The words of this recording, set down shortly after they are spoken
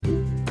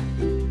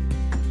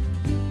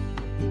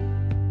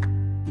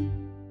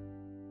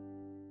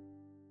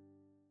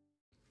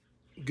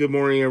Good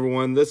morning,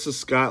 everyone. This is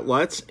Scott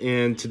Lutz,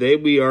 and today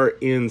we are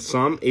in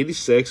Psalm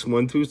 86,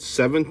 1 through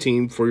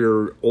 17 for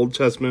your Old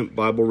Testament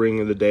Bible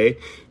reading of the day.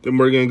 Then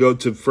we're going to go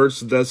to 1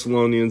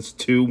 Thessalonians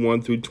 2,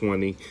 1 through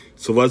 20.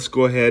 So let's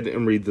go ahead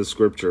and read the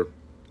scripture.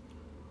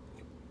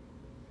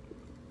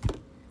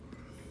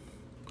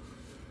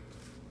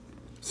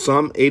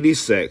 Psalm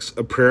 86,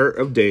 a prayer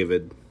of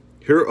David.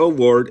 Hear, O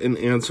Lord, and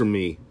answer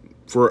me,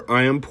 for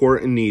I am poor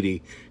and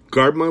needy.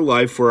 Guard my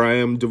life, for I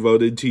am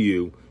devoted to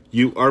you.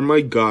 You are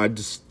my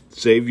God,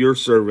 save your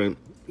servant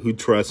who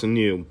trusts in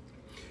you.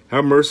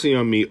 Have mercy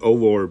on me, O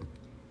Lord,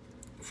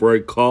 for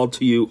I call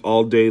to you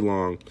all day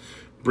long.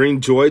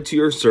 Bring joy to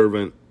your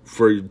servant,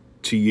 for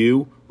to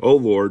you, O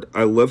Lord,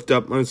 I lift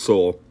up my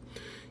soul.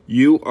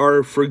 You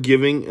are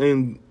forgiving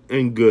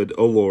and good,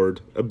 O Lord,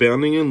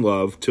 abounding in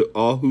love to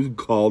all who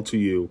call to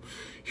you.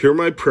 Hear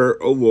my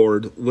prayer, O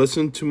Lord,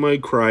 listen to my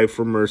cry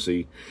for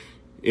mercy.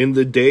 In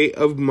the day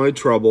of my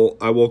trouble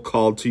I will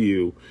call to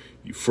you,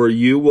 for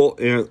you will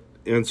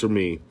answer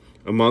me.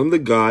 Among the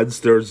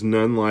gods there is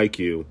none like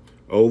you,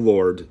 O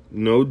Lord.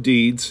 No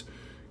deeds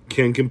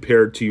can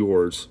compare to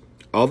yours.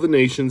 All the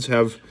nations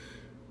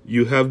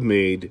you have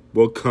made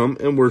will come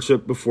and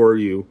worship before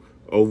you,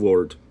 O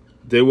Lord.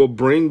 They will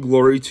bring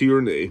glory to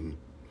your name,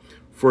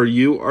 for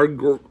you are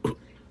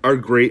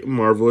great and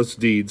marvelous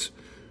deeds.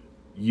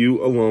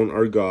 You alone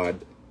are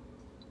God.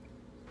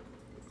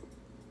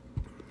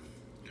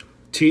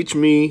 Teach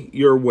me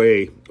your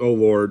way, O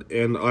Lord,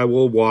 and I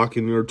will walk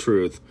in your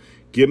truth.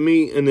 Give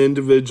me an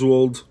undivided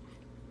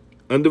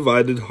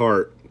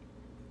heart,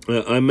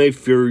 that I may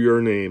fear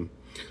your name.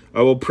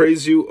 I will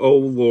praise you, O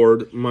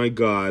Lord, my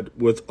God,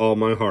 with all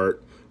my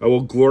heart. I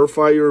will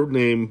glorify your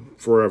name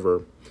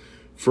forever.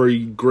 For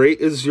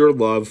great is your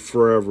love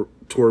forever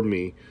toward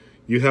me.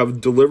 You have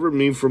delivered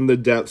me from the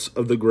depths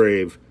of the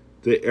grave.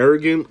 The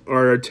arrogant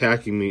are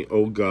attacking me,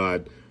 O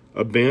God.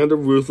 A band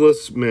of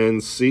ruthless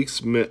men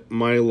seeks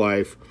my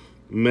life,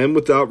 men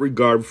without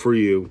regard for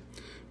you.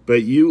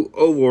 But you,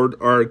 O Lord,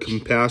 are a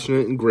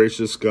compassionate and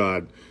gracious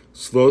God,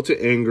 slow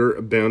to anger,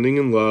 abounding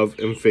in love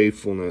and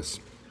faithfulness.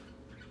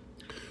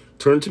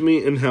 Turn to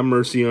me and have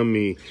mercy on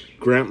me.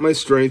 Grant my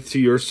strength to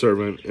your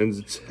servant,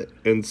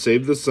 and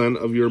save the son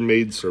of your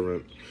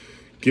maidservant.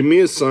 Give me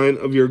a sign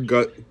of your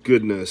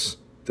goodness,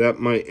 that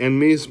my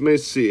enemies may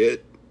see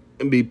it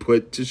and be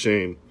put to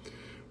shame.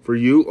 For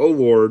you, O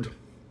Lord,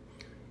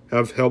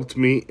 have helped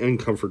me and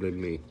comforted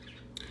me.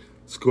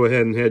 Let's go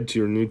ahead and head to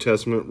your New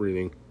Testament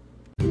reading.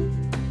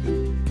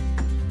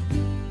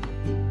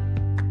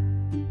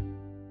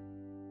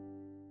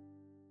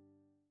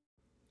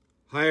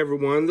 Hi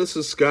everyone, this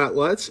is Scott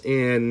Lutz,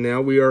 and now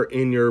we are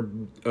in your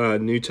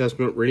New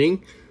Testament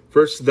reading,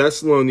 1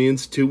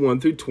 Thessalonians 2,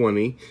 1 through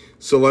 20.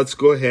 So let's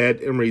go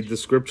ahead and read the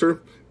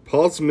scripture.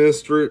 Paul's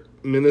ministry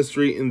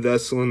in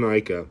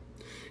Thessalonica.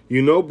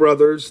 You know,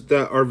 brothers,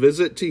 that our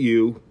visit to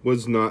you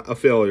was not a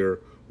failure.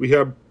 We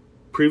have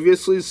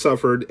previously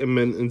suffered and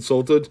been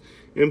insulted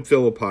in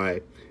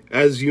Philippi,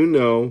 as you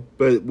know,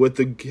 but with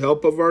the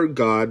help of our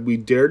God, we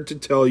dared to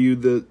tell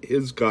you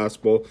his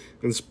gospel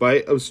in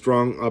spite of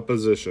strong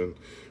opposition.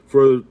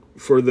 For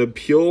the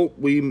appeal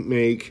we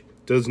make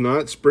does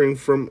not spring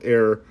from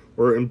error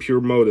or impure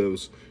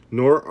motives,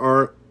 nor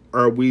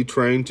are we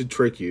trying to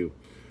trick you.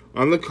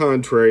 On the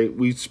contrary,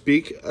 we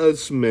speak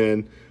as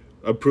men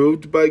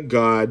approved by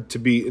God to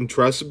be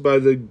entrusted by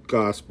the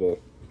gospel.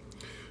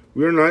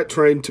 We are not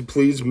trying to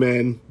please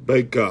men,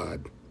 but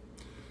God,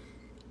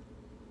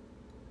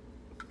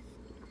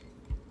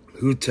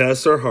 who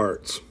tests our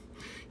hearts.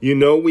 You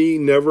know, we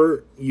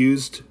never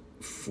used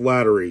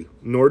flattery,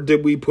 nor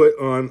did we put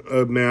on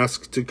a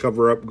mask to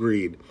cover up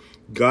greed.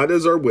 God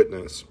is our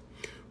witness.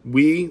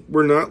 We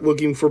were not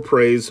looking for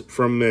praise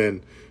from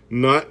men,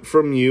 not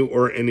from you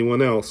or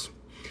anyone else.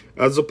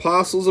 As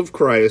apostles of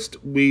Christ,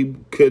 we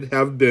could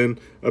have been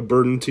a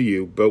burden to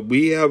you, but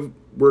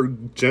were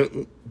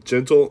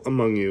gentle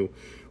among you,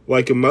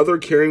 like a mother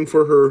caring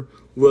for her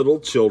little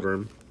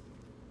children.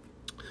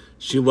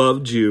 She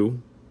loved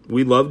you.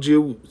 We loved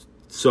you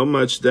so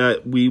much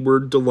that we were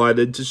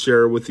delighted to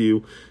share with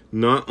you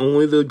not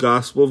only the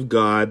gospel of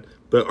God,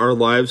 but our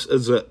lives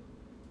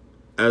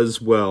as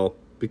well,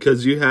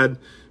 because you had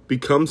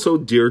become so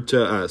dear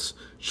to us.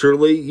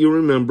 Surely you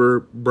remember,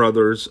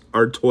 brothers,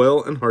 our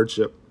toil and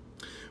hardship.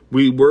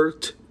 We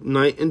worked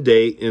night and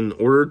day in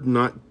order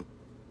not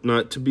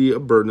to be a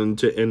burden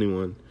to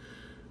anyone,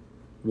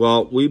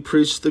 while we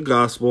preached the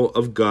gospel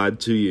of God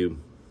to you.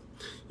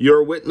 You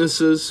are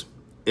witnesses,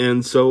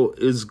 and so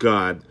is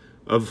God,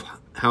 of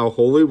how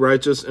holy,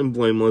 righteous, and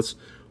blameless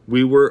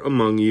we were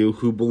among you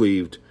who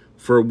believed.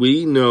 For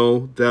we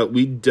know that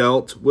we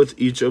dealt with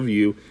each of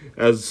you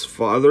as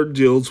father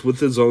deals with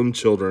his own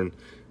children,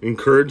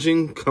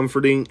 encouraging,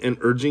 comforting, and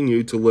urging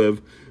you to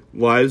live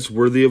lives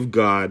worthy of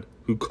God,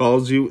 who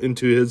calls you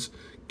into his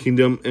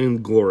kingdom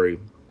and glory.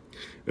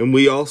 And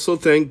we also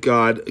thank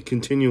God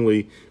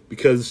continually,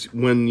 because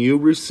when you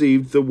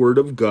received the word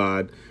of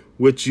God,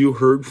 which you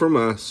heard from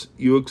us,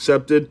 you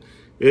accepted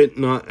it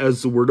not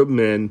as the word of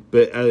men,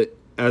 but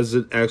as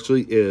it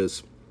actually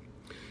is,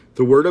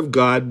 the word of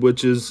God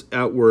which is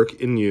at work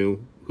in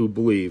you who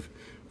believe.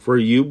 For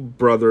you,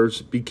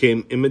 brothers,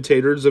 became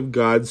imitators of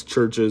God's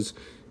churches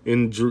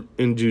in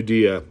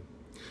Judea,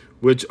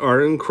 which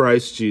are in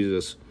Christ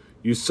Jesus.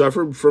 You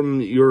suffered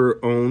from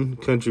your own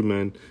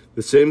countrymen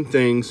the same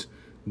things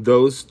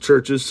those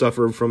churches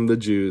suffered from the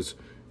Jews,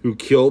 who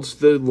killed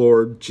the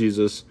Lord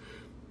Jesus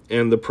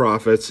and the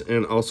prophets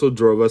and also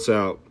drove us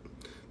out.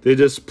 They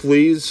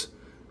displease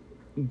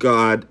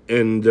God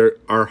and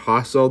are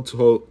hostile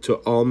to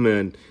all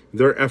men.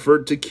 Their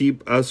effort to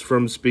keep us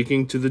from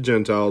speaking to the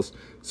Gentiles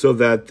so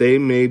that they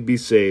may be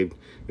saved.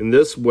 In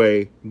this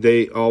way,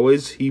 they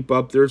always heap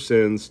up their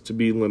sins to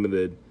be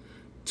limited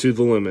to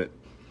the limit.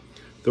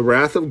 The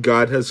wrath of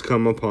God has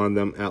come upon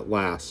them at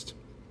last.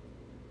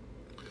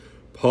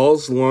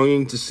 Paul's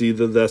longing to see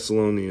the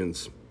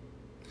Thessalonians.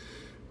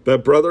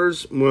 But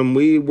brothers, when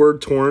we were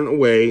torn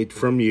away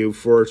from you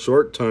for a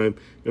short time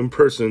in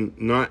person,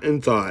 not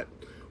in thought,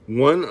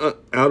 one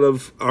out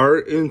of our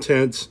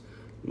intense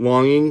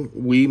longing,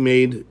 we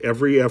made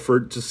every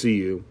effort to see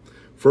you.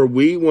 For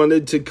we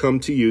wanted to come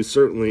to you,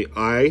 certainly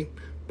I,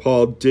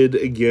 Paul, did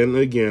again and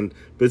again,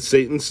 but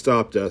Satan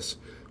stopped us.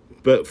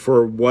 But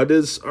for what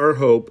is our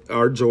hope,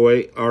 our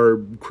joy, our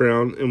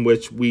crown, in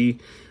which we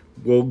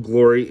will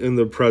glory in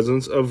the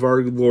presence of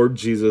our Lord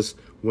Jesus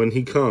when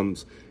he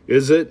comes?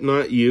 Is it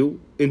not you?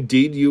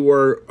 Indeed, you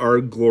are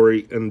our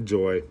glory and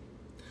joy.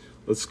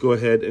 Let's go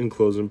ahead and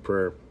close in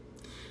prayer.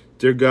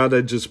 Dear God,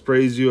 I just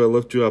praise you. I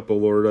lift you up, O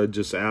Lord. I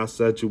just ask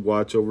that you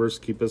watch over us,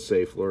 keep us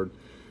safe, Lord.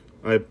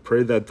 I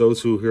pray that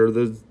those who hear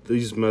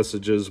these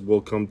messages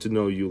will come to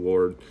know you,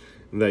 Lord,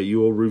 and that you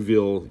will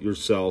reveal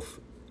yourself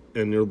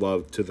and your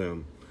love to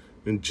them.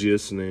 In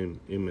Jesus' name,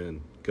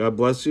 amen. God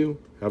bless you.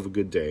 Have a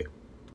good day.